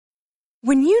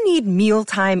When you need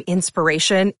mealtime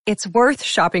inspiration, it's worth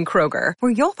shopping Kroger,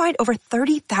 where you'll find over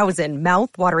 30,000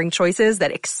 mouth-watering choices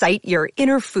that excite your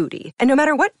inner foodie. And no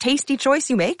matter what tasty choice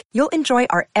you make, you'll enjoy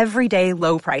our everyday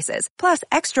low prices, plus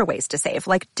extra ways to save,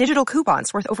 like digital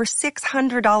coupons worth over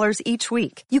 $600 each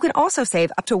week. You can also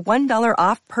save up to $1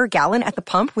 off per gallon at the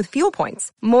pump with fuel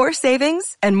points. More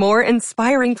savings and more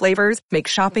inspiring flavors make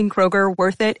shopping Kroger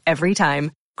worth it every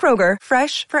time. Kroger,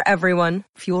 fresh for everyone.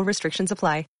 Fuel restrictions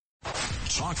apply.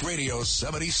 Talk Radio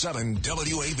 77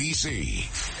 WABC.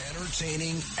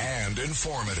 Entertaining and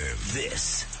informative.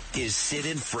 This is Sid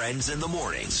and Friends in the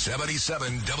Morning.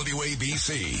 77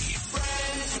 WABC.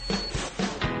 Friends.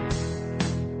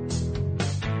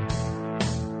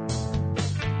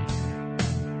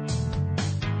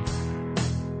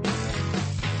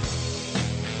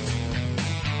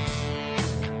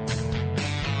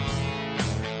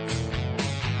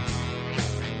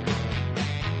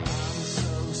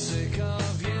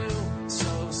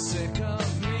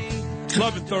 It's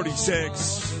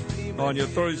 11:36 on your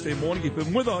Thursday morning. You've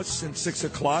been with us since 6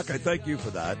 o'clock. I thank you for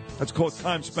that. That's called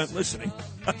time spent listening.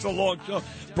 That's a long show.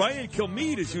 Brian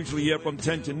Kilmeade is usually here from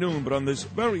 10 to noon, but on this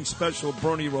very special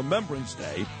Bernie Remembrance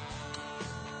Day,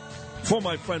 for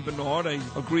my friend Bernard, I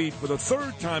agreed for the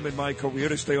third time in my career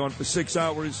to stay on for 6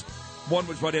 hours. One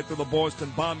was right after the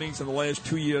Boston bombings in the last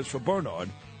 2 years for Bernard,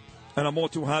 and I'm all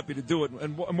too happy to do it.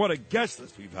 And what a guest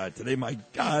list we've had today. My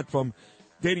God, from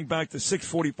dating back to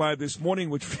 6:45 this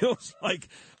morning, which feels like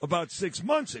about 6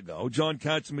 months ago. John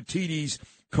Catsimatidis,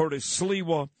 Curtis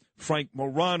Sliwa, Frank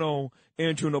Morano,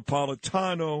 Andrew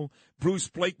Napolitano, Bruce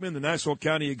Blakeman, the Nassau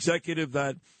County executive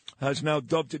that has now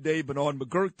dubbed today Bernard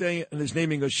McGurk Day and is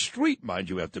naming a street, mind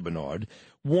you, after Bernard.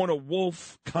 Warner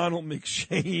Wolf, Connell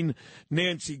McShane,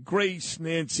 Nancy Grace,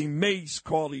 Nancy Mace,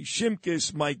 Carly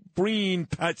Shimkus, Mike Breen,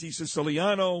 Patsy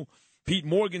Siciliano. Pete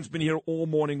Morgan's been here all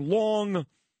morning long.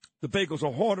 The bagels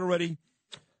are hard already.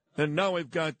 And now I've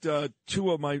got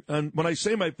two of my, and when I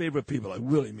say my favorite people, I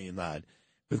really mean that.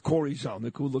 With Cory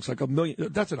Zelnik, who looks like a million,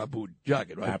 that's an Abboud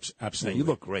jacket, right? Absolutely. You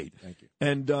look great. Thank you.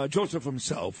 And Joseph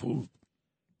himself, who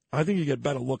I think you get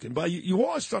better looking. But you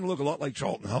are starting to look a lot like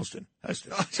Charlton Heston.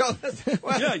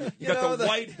 Yeah, you got the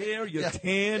white hair, you're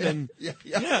tan, and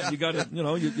you got it. You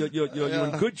know, you're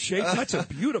in good shape. That's a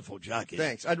beautiful jacket.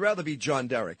 Thanks. I'd rather be John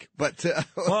Derek, but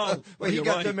well, he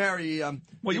got to marry.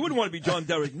 Well, you wouldn't want to be John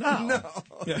Derek now. No.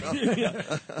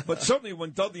 Yeah. But certainly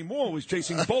when Dudley Moore was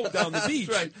chasing Bo down the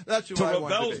beach That's to who I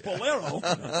Ravel's Bolero.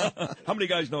 How many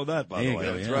guys know that, by the way?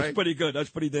 That's right. That's pretty good. That's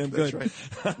pretty damn good.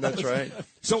 That's right.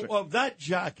 So that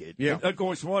jacket, of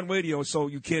course, we're on radio, so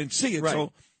you can't see it. Right.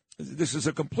 So this is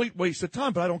a complete waste of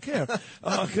time, but I don't care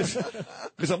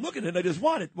because I'm looking at it. I just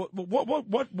want it.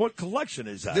 What collection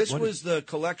is that? This was the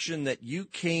collection that you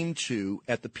came to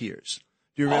at the Piers.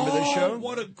 Do you remember this show?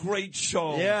 What a great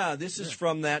show! Yeah, this is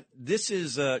from that. This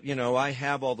is I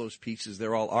have all those pieces.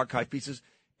 They're all archive pieces,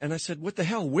 and I said, "What the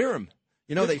hell? Wear them."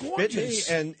 They gorgeous.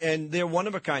 Fit me, and they're one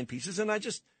of a kind pieces. And I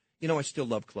just, I still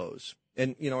love clothes.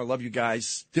 And, I love you guys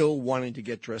still wanting to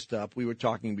get dressed up. We were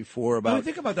talking before about... Well,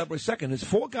 think about that for a second. There's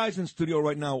 4 guys in the studio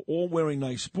right now all wearing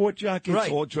nice sport jackets,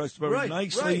 all dressed very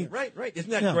nicely. Right.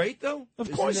 Isn't that great, though?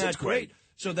 Of course it's great.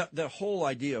 So the whole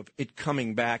idea of it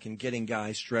coming back and getting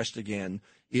guys dressed again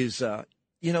is,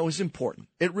 is important.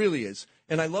 It really is.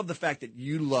 And I love the fact that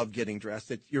you love getting dressed,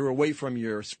 that you're away from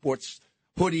your sports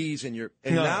hoodies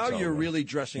and now you're really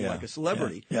dressing like a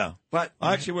celebrity. Yeah. But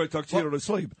I actually wear a tuxedo to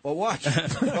sleep. Well, watch.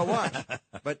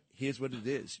 But here's what it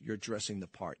is. You're dressing the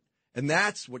part. And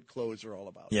that's what clothes are all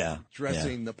about. Yeah.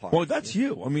 Dressing the part. Well, that's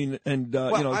you. I mean, and,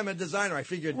 I'm a designer. I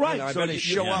figured, I better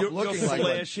show up looking like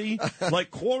flashy.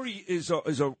 Like Cory is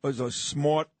a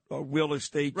smart real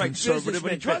estate conservative,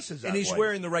 and he dresses that and he's way.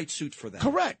 Wearing the right suit for that.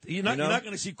 Correct. You're not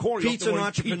going to see Cory Pete's an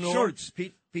entrepreneur. shirts.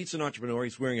 Pete's an entrepreneur.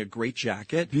 He's wearing a great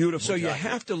jacket. Beautiful So jacket. you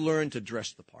have to learn to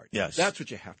dress the part. Yes. That's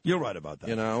what you have to do. You're right about that.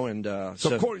 And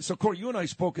so Cory, you and I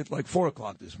spoke at like 4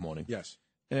 o'clock this morning. Yes.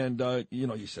 And,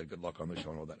 you said good luck on the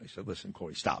show and all that. I said, listen,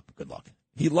 Cory, stop. Good luck.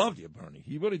 He loved you, Bernie.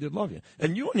 He really did love you.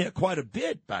 And you only had quite a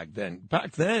bit back then.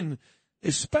 Back then,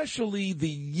 especially the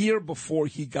year before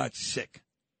he got sick.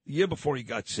 You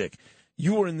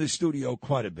were in the studio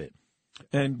quite a bit.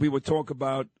 And we would talk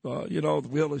about, the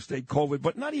real estate, COVID,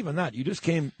 but not even that. You just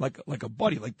came like a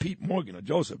buddy, like Pete Morgan or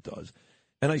Joseph does.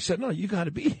 And I said, no, you got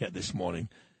to be here this morning.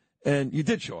 And you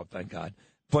did show up, thank God.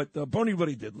 But Bernie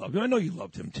really did love you. I know you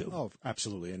loved him, too. Oh,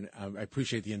 absolutely. And I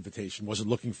appreciate the invitation. Wasn't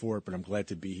looking for it, but I'm glad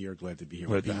to be here. Glad to be here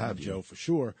Glad with to Pete have and you. Joe, for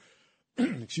sure.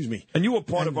 excuse me. And you were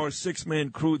part of our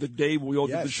 6-man crew the day we all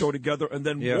did the show together and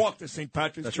then walked to St.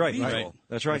 Patrick's. That's right. Cathedral.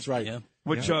 That's right. That's right. Yeah.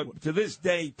 Which, to this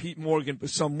day, Pete Morgan, for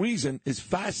some reason, is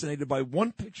fascinated by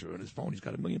one picture on his phone. He's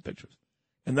got 1 million pictures.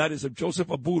 And that is of Joseph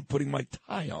Abboud putting my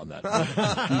tie on that.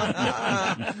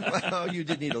 Well, you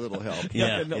did need a little help.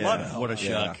 A lot of help. What a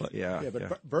shock. Yeah.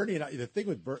 But Bernie and I, the thing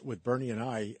with Bernie and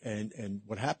I, and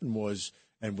what happened was,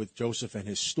 and with Joseph and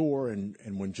his store,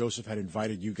 and when Joseph had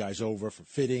invited you guys over for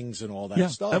fittings and all that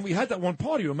stuff. And we had that one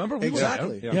party, remember?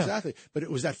 Exactly. But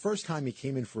it was that first time he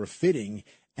came in for a fitting,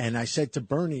 and I said to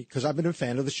Bernie, because I've been a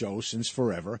fan of the show since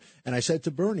forever, and I said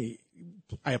to Bernie,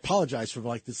 I apologize for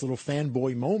like this little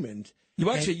fanboy moment.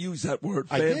 You actually used that word,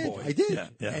 fanboy. I did.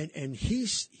 Yeah. And he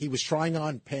was trying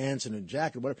on pants and a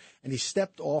jacket, whatever, and he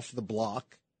stepped off the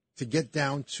block to get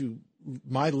down to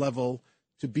my level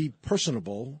to be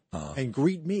personable and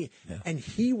greet me. Yeah. And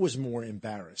he was more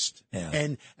embarrassed.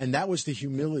 Yeah. And that was the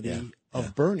humility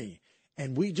of Bernie.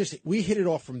 And we hit it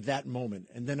off from that moment.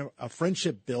 And then a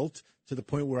friendship built to the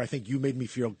point where I think you made me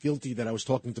feel guilty that I was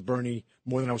talking to Bernie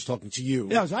more than I was talking to you.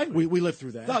 Yeah, I was angry. We lived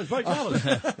through that. I was very jealous.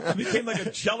 It became like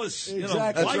a jealous,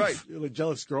 exactly. Wife. That's right. A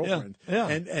jealous girlfriend.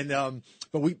 Yeah.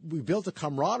 But we built a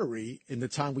camaraderie in the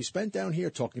time we spent down here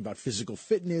talking about physical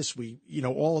fitness.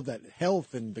 All of that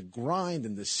health and the grind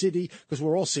and the city, because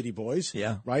we're all city boys.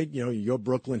 Yeah. Right. You're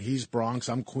Brooklyn, he's Bronx,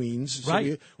 I'm Queens.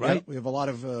 So right. We have a lot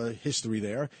of history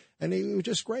there. And it was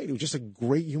just great. It was just a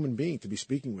great human being to be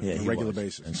speaking with on a regular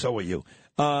basis. And so are you.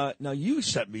 Now, you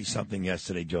sent me something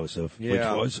yesterday, Joseph, which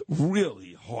was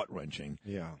really heart-wrenching.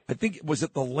 Yeah. I think, was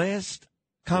it the last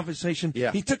conversation?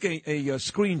 Yeah. He took a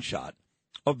screenshot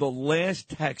of the last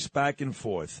text back and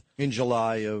forth. In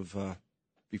July of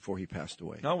before he passed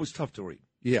away. That was tough to read.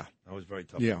 Yeah. That was very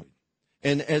tough to read.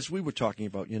 And as we were talking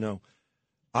about,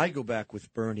 I go back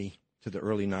with Bernie to the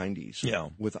early 90s. Yeah.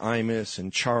 With Imus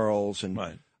and Charles and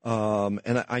right.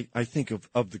 And I think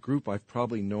of the group, I've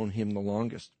probably known him the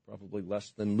longest, probably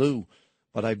less than Lou,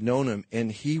 but I've known him,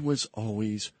 and he was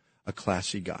always a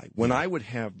classy guy. When I would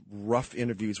have rough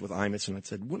interviews with Imus, and I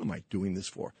said, what am I doing this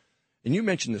for? And you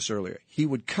mentioned this earlier. He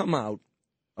would come out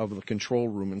of the control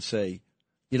room and say,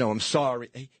 I'm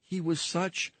sorry. He was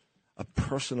such a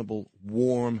personable,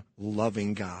 warm,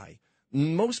 loving guy.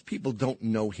 Most people don't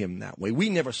know him that way. We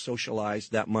never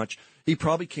socialized that much. He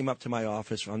probably came up to my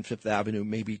office on Fifth Avenue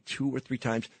maybe 2 or 3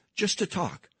 times just to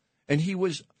talk. And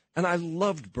I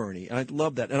loved Bernie, and I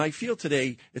love that. And I feel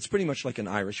today it's pretty much like an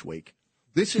Irish wake.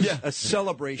 This is a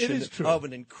celebration of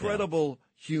an incredible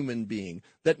human being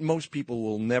that most people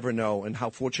will never know, and how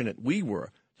fortunate we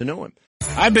were to know him.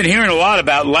 I've been hearing a lot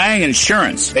about Lang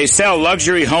Insurance. They sell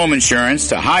luxury home insurance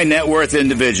to high net worth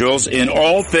individuals in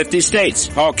all 50 states.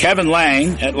 Call Kevin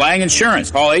Lang at Lang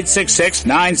Insurance. Call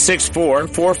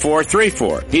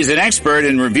 866-964-4434. He's an expert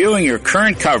in reviewing your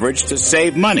current coverage to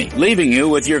save money, leaving you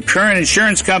with your current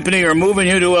insurance company or moving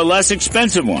you to a less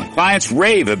expensive one. Clients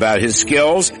rave about his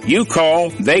skills. You call,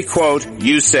 they quote,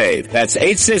 you save. That's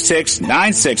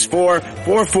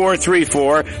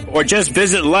 866-964-4434 or just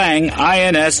visit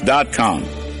langins.com.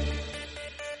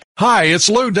 Hi, it's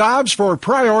Lou Dobbs for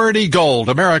Priority Gold,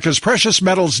 America's precious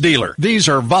metals dealer. These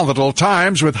are volatile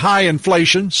times with high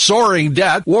inflation, soaring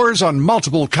debt, wars on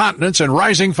multiple continents, and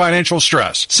rising financial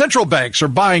stress. Central banks are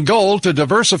buying gold to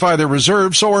diversify their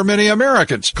reserves, so are many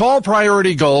Americans. Call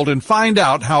Priority Gold and find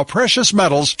out how precious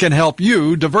metals can help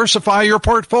you diversify your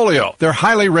portfolio. They're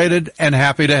highly rated and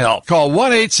happy to help. Call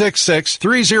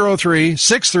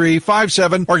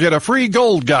 1-866-303-6357 or get a free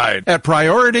gold guide at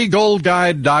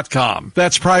PriorityGoldGuide.com.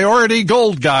 That's PriorityGoldGuide.com.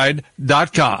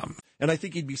 And I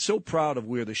think he'd be so proud of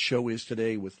where the show is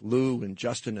today with Lou and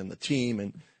Justin and the team.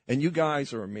 And you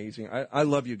guys are amazing. I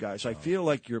love you guys. I feel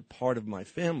like you're part of my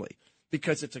family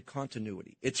because it's a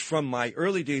continuity. It's from my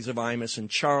early days of Imus and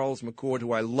Charles McCord,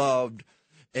 who I loved,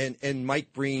 and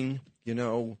Mike Breen,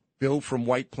 Bill from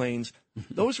White Plains.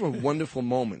 Those were wonderful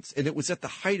moments. And it was at the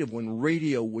height of when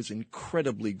radio was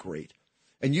incredibly great.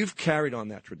 And you've carried on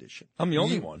that tradition. I'm the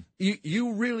only one.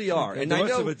 You really are. And the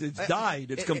rest of it's died.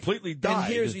 It's completely died.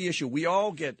 And here's the issue. We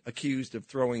all get accused of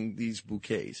throwing these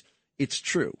bouquets. It's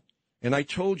true. And I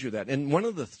told you that. And one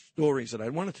of the stories that I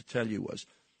wanted to tell you was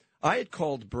I had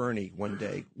called Bernie one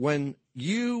day when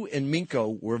you and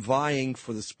Minko were vying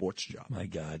for the sports job. My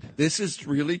God. This is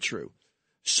really true.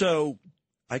 So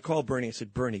I called Bernie. I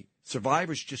said, Bernie,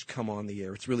 Survivor's just come on the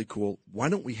air. It's really cool. Why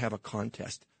don't we have a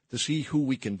contest to see who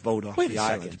we can vote off the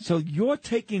island? So you're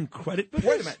taking credit for this?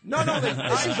 Wait a minute. No,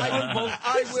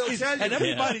 I will tell you. And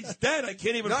everybody's dead. I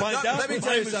can't even find out. Let me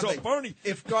tell you something. Bernie.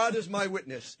 If God is my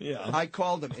witness, Yeah. I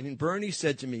called him, and Bernie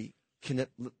said to me,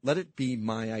 let it be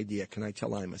my idea. Can I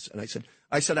tell Imus? And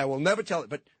I said, I will never tell it.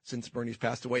 But since Bernie's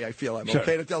passed away, I feel I'm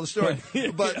okay to tell the story.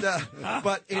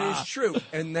 But it is true.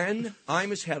 And then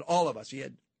Imus had all of us. He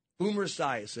had Boomer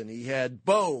Esiason. He had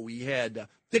Bo. He had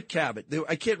Dick Cavett.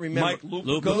 I can't remember. Mike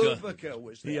Lupica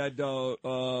was there. He had.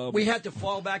 We had to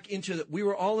fall back into we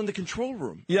were all in the control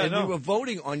room. Yeah, and we were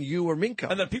voting on you or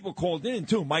Minko. And then people called in,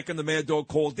 too. Mike and the Mad Dog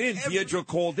called in. Deirdre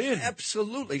called in.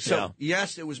 Absolutely. So,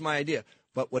 yes, it was my idea.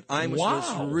 But what I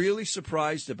was really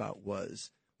surprised about was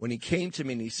when he came to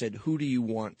me and he said, who do you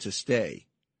want to stay?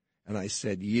 And I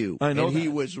said, you. I know and he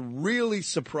was really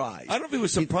surprised. I don't know if he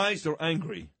was surprised or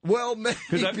angry. Well, maybe.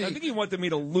 Because I think he wanted me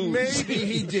to lose. Maybe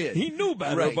he did. He knew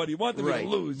better, but he wanted me to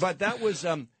lose. But that was,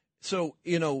 so,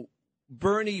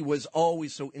 Bernie was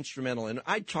always so instrumental. And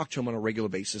I talked to him on a regular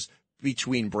basis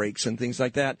between breaks and things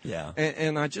like that. Yeah.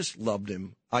 And I just loved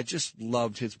him. I just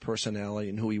loved his personality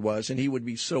and who he was. And he would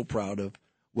be so proud of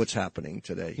what's happening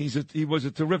today. He was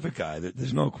a terrific guy.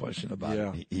 There's no question about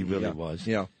it. He really was.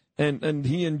 Yeah. And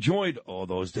he enjoyed all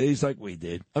those days like we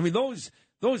did. I mean,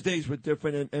 those days were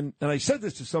different. And I said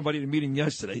this to somebody at a meeting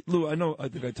yesterday. Lou, I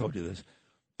think I told you this.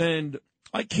 And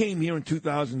I came here in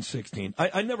 2016.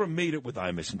 I never made it with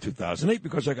Imus in 2008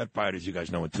 because I got fired, as you guys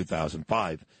know, in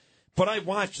 2005. But I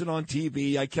watched it on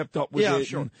TV. I kept up with it. Yeah,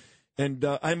 sure. And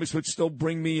Imus would still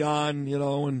bring me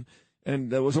on,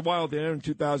 and there was a while there in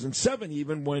 2007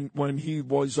 even when he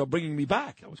was bringing me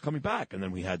back. I was coming back, and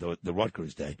then we had the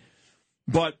Rutgers day.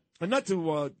 But not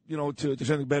to say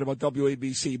anything bad about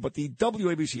WABC, but the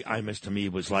WABC Imus to me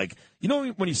was like,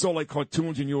 when you saw like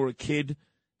cartoons and you were a kid,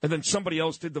 and then somebody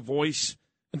else did the voice.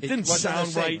 It didn't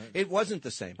sound right. It wasn't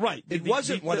the same. Right. It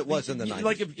wasn't what it was in the 90s.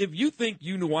 Like, if you think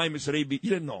you knew Imus at AB, you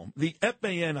didn't know him. The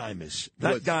FAN Imus,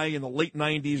 that guy in the late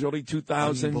 90s, early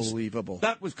 2000s. Unbelievable.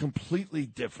 That was completely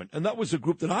different. And that was a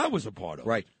group that I was a part of.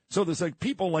 Right. So there's like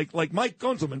people like Mike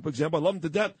Gunzelman, for example. I love him to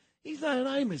death. He's not an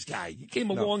Imus guy. He came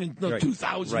along in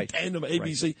 2010 of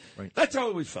ABC. Right. That's how I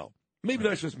always felt. Maybe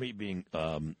that's just me being,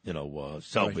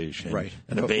 selfish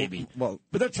and a baby. But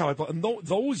that's how I felt. And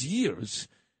those years,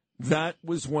 that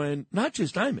was when, not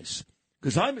just Imus,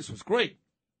 because Imus was great.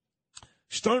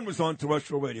 Stern was on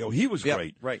terrestrial radio. He was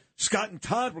great. Right. Scott and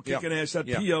Todd were kicking ass at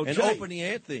POJ. And Opie and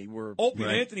Anthony were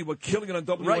Anthony were killing it on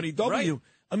WNEW. Right.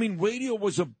 I mean, radio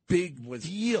was a big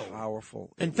deal.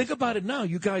 Powerful. And think about it now.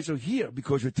 You guys are here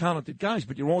because you're talented guys,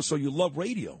 but you love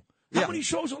radio. How many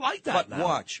shows are like that now? But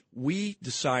watch, we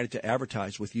decided to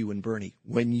advertise with you and Bernie.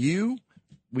 When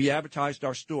we advertised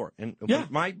our store. And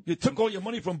you took all your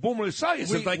money from Boomer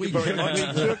Esiason. Thank you very much. We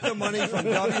took the money from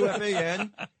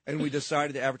WFAN, and we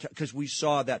decided to advertise because we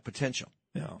saw that potential.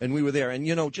 Yeah. And we were there. And,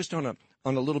 just on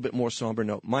a little bit more somber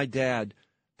note, my dad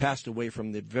passed away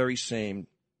from the very same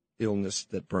illness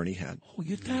that Bernie had. Oh,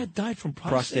 your dad died from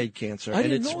prostate cancer. I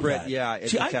didn't and it know spread. That. Yeah. I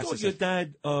thought your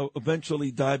dad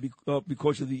eventually died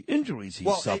because of the injuries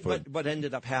he suffered. But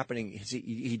ended up happening,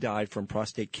 he died from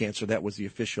prostate cancer. That was the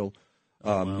official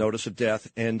notice of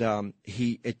death, and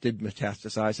it did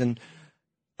metastasize. And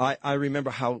I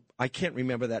remember I can't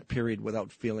remember that period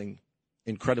without feeling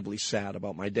incredibly sad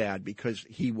about my dad because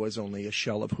he was only a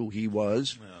shell of who he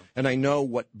was. Yeah. And I know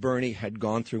what Bernie had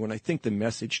gone through, and I think the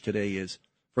message today is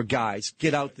for guys,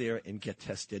 get out there and get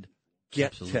tested.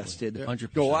 Get tested.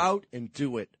 100%. Go out and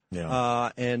do it. Yeah.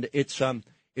 And it's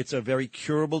a very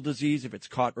curable disease if it's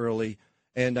caught early.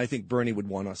 And I think Bernie would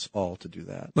want us all to do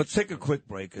that. Let's take a quick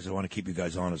break because I want to keep you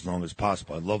guys on as long as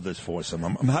possible. I love this foursome.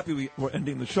 I'm happy we're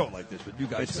ending the show like this with you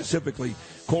guys specifically.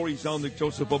 Cory, Zelnik,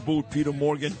 Joseph Abboud, Peter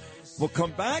Morgan. We'll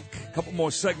come back. A couple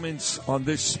more segments on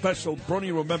this special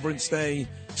Bernie Remembrance Day.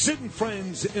 Sid and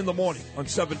Friends in the morning on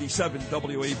 77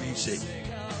 WABC.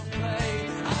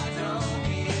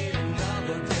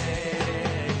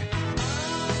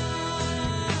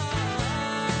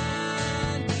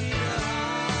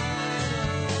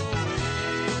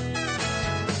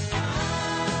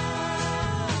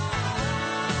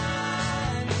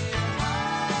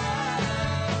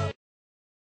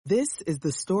 This is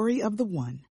the story of the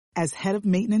one. As head of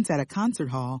maintenance at a concert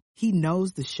hall, he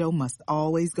knows the show must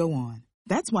always go on.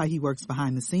 That's why he works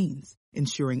behind the scenes,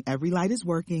 ensuring every light is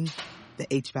working, the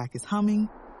HVAC is humming,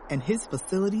 and his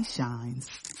facility shines.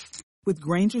 With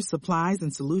Grainger's supplies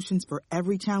and solutions for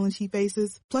every challenge he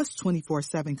faces, plus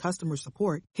 24/7 customer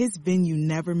support, his venue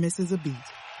never misses a beat.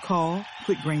 Call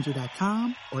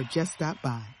quickgrainger.com or just stop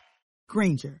by.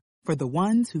 Grainger, for the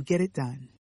ones who get it done.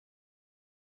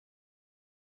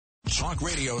 Talk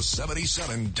Radio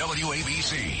 77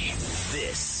 WABC.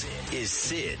 This is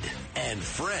Sid and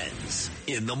Friends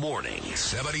in the morning.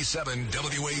 77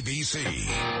 WABC.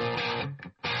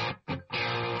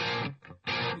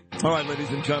 All right, ladies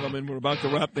and gentlemen, we're about to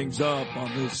wrap things up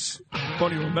on this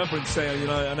funny Remembrance Day.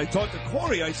 And I talked to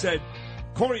Cory. I said,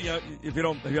 Cory, if you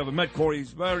haven't met Cory,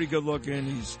 he's very good looking.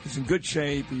 He's in good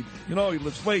shape. He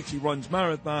lifts weights. He runs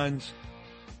marathons.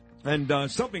 And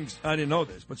something, I didn't know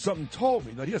this, but something told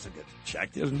me that he doesn't get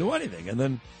checked. He doesn't do anything. And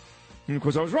then, of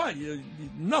course, I was right.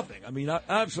 Nothing. I mean,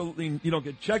 absolutely, you don't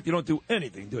get checked. You don't do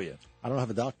anything, do you? I don't have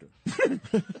a doctor.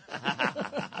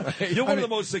 You're one of the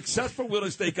most successful real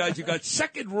estate guys. You got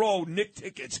second row Nick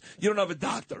tickets. You don't have a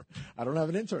doctor. I don't have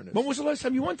an internist. When was the last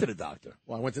time you went to the doctor?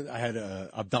 Well, I had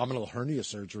abdominal hernia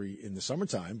surgery in the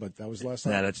summertime, but that was the last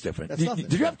time. Nah, that's different. That's nothing.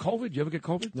 Did you have COVID? Did you ever get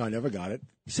COVID? No, I never got it.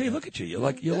 See, look at you. You're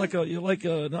like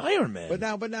an Iron Man.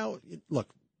 But now, look,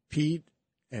 Pete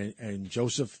and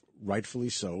Joseph, rightfully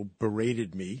so,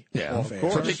 berated me. Yeah, off of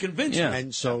course. air. They convinced you.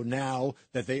 And so now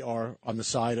that they are on the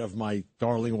side of my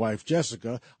darling wife,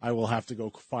 Jessica, I will have to go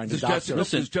find a doctor.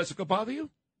 Does Jessica bother you?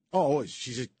 Oh,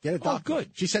 she said, get a doctor. Oh,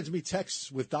 good. She sends me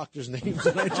texts with doctors' names.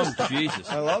 And I just, Jesus.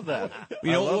 I love that.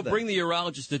 We'll bring the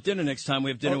urologist to dinner next time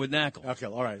we have dinner with Knackle. Okay,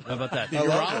 all right. How about that? The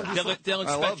urologist? They'll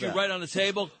inspect you right on the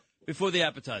table before the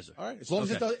appetizer. All right, as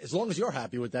long as you're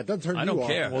happy with that, doesn't turn I you don't off.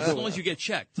 care. We'll As do long it. as you get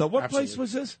checked. So what Absolutely. place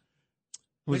was this?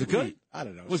 Was it good? I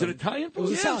don't know. Was it Italian food? It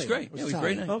was Yeah, it was Italian. great. It was a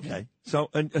great night. Okay.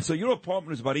 So your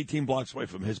apartment is about 18 blocks away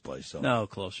from his place. So. No,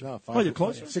 closer. No, Oh, you're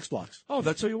closer? 6 blocks. Oh,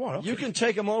 that's who you are. Okay. You can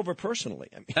take him over personally.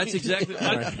 I mean, That's exactly.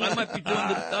 I might be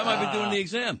doing the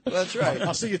exam. that's right.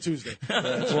 I'll see you Tuesday.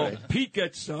 Well, Pete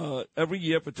gets every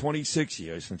year for 26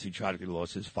 years since he tragically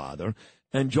lost his father.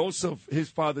 And Joseph, his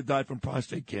father died from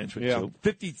prostate cancer, too,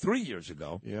 53 years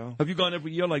ago. Yeah. Have you gone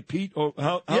every year like Pete? Or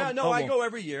how I long? go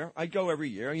every year.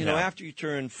 You know, after you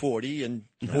turn 40 and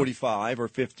 45 or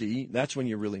 50, that's when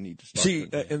you really need to start. See,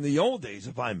 in the old days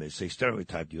of IMIS, they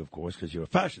stereotyped you, of course, because you're a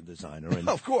fashion designer. And,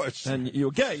 of course. And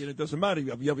you're gay, and it doesn't matter.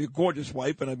 You have your gorgeous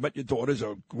wife, and I've met your daughters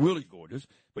are really gorgeous,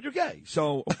 but you're gay.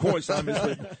 So, of course, IMIS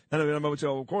would, and I would say,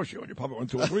 oh, of course you are. You probably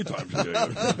went 2 or 3 times a year.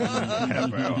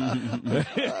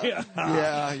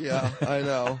 Yeah, I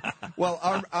know. Well,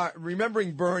 our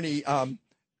remembering Bernie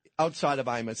outside of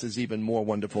IMIS is even more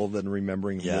wonderful than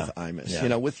remembering with IMIS. Yeah. You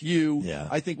know, with you, Yeah.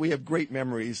 I think we have great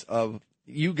memories of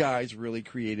you guys really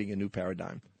creating a new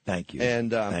paradigm. Thank you.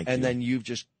 And Thank you. and then you've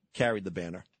just carried the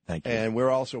banner. Thank you. And we're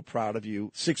also proud of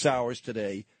you. 6 hours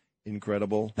today,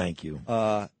 incredible. Thank you.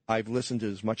 I've listened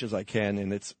to as much as I can,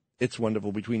 and it's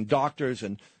wonderful. Between doctors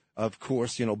and, of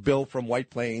course, you know, Bill from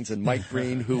White Plains and Mike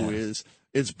Green, who is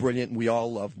brilliant. We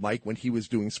all love Mike when he was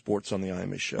doing sports on the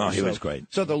IMIS show. Oh, he was great.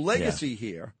 So the legacy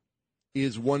here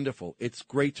is wonderful. It's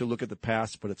great to look at the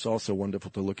past, but it's also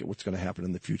wonderful to look at what's going to happen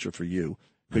in the future for you,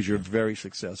 because you're very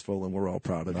successful, and we're all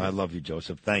proud of you. I love you,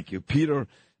 Joseph. Thank you. Peter,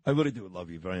 I really do love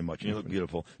you very much. You look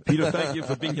beautiful. Peter, thank you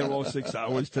for being here all 6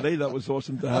 hours today. That was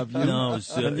awesome to have you. No,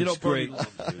 it was great. Bernie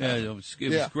loved you. Yeah, it was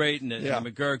great. And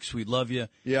McGurks, we love you.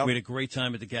 Yeah. We had a great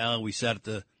time at the gala. We sat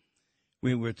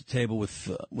we were at the table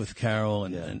with Carol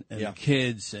and the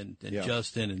kids and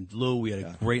Justin and Lou. We had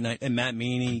a great night. And Matt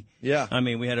Meany. Yeah. I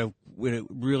mean, we had a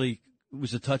really, it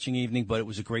was a touching evening, but it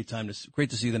was a great time.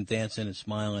 Great to see them dancing and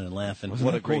smiling and laughing.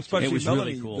 What a great It was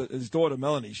Melanie, really cool. His daughter,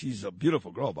 Melanie, she's a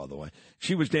beautiful girl, by the way.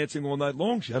 She was dancing all night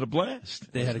long. She had a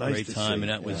blast. They had a nice great to time, see. and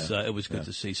that was it was good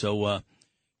to see. So,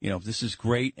 you know, this is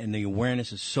great, and the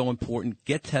awareness is so important.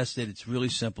 Get tested. It's really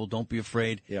simple. Don't be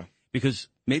afraid. Yeah. Because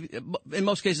maybe in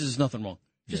most cases there's nothing wrong.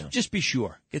 Just be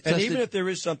sure. Get And tested. even if there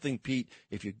is something, Pete,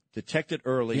 if you detect it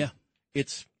early,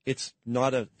 it's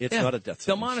not a death sentence.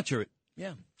 They'll monitor it.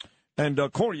 Yeah. And,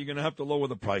 Cory, you're going to have to lower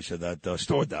the price of that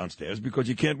store downstairs because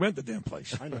you can't rent the damn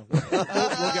place. I know. We'll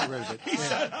get rid of it.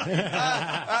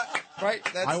 Right?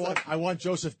 I want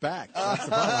Joseph back. That's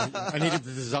the problem. I needed to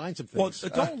design some things.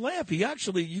 Well, don't laugh.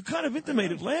 You kind of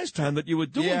intimated last time that you were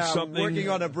doing something. Working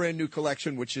on a brand new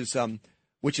collection, which is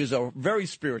a very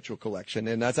spiritual collection.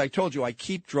 And as I told you, I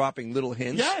keep dropping little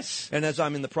hints. Yes. And as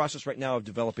I'm in the process right now of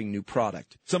developing new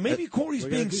product. So maybe Cory's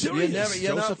being serious.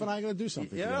 Joseph and I are going to do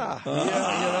something. Yeah. Together.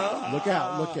 Yeah, Look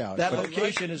out. That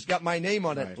location has got my name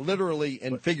on it, literally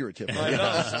and figuratively. I know.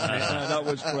 That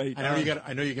was great.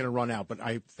 I know you're going to run out, but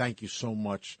I thank you so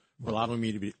much for allowing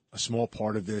me to be a small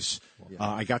part of this.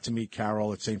 I got to meet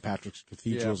Carol at St. Patrick's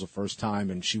Cathedral the first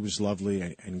time, and she was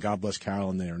lovely. And God bless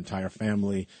Carol and their entire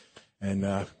family. And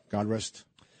God rest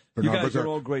Bernard. You guys are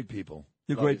all great people.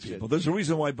 You're great people. There's a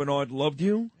reason why Bernard loved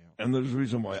you, and there's a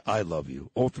reason why I love you,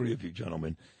 all three of you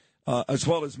gentlemen, as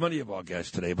well as many of our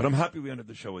guests today. But I'm happy we ended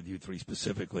the show with you three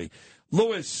specifically.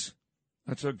 Louis,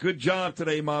 that's a good job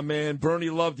today, my man.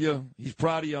 Bernie loved you. He's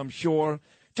proud of you, I'm sure.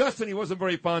 Justin, he wasn't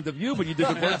very fond of you, but you did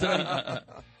good work today.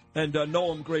 And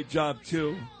Noam, great job,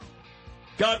 too.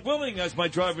 God willing, as my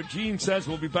driver Gene says,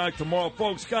 we'll be back tomorrow.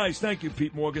 Folks, guys, thank you,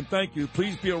 Pete Morgan. Thank you.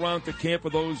 Please be around to camp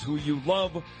for those who you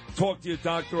love. Talk to your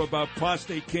doctor about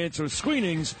prostate cancer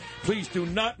screenings. Please do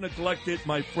not neglect it.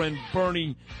 My friend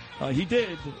Bernie, he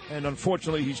did, and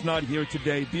unfortunately he's not here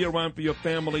today. Be around for your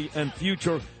family and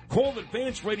future. Call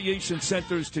Advanced Radiation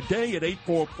Centers today at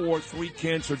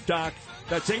 844-3-CANCER-DOC.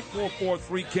 That's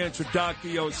 844-3-CANCER-DOC,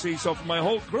 DOC. So for my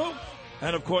whole crew,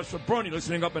 and, of course, for Bernie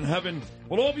listening up in heaven,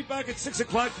 we'll all be back at 6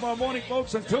 o'clock tomorrow morning,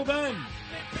 folks. Until then,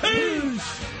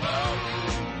 peace!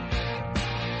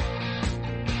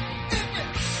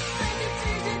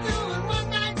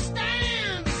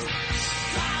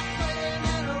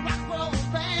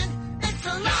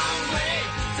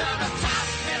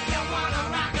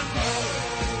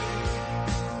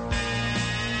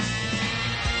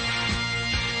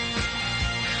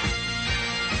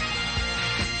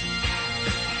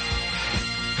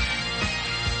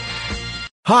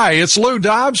 Hi, it's Lou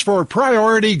Dobbs for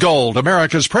Priority Gold,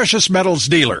 America's precious metals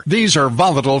dealer. These are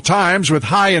volatile times with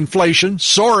high inflation,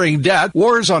 soaring debt,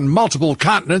 wars on multiple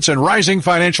continents, and rising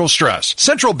financial stress.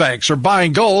 Central banks are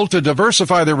buying gold to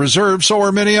diversify their reserves, so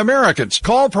are many Americans.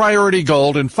 Call Priority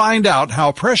Gold and find out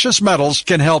how precious metals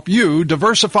can help you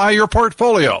diversify your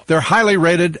portfolio. They're highly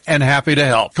rated and happy to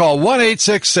help. Call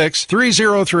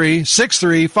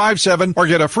 1-866-303-6357 or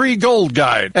get a free gold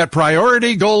guide at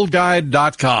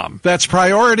PriorityGoldGuide.com. That's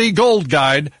PriorityGoldGuide.com.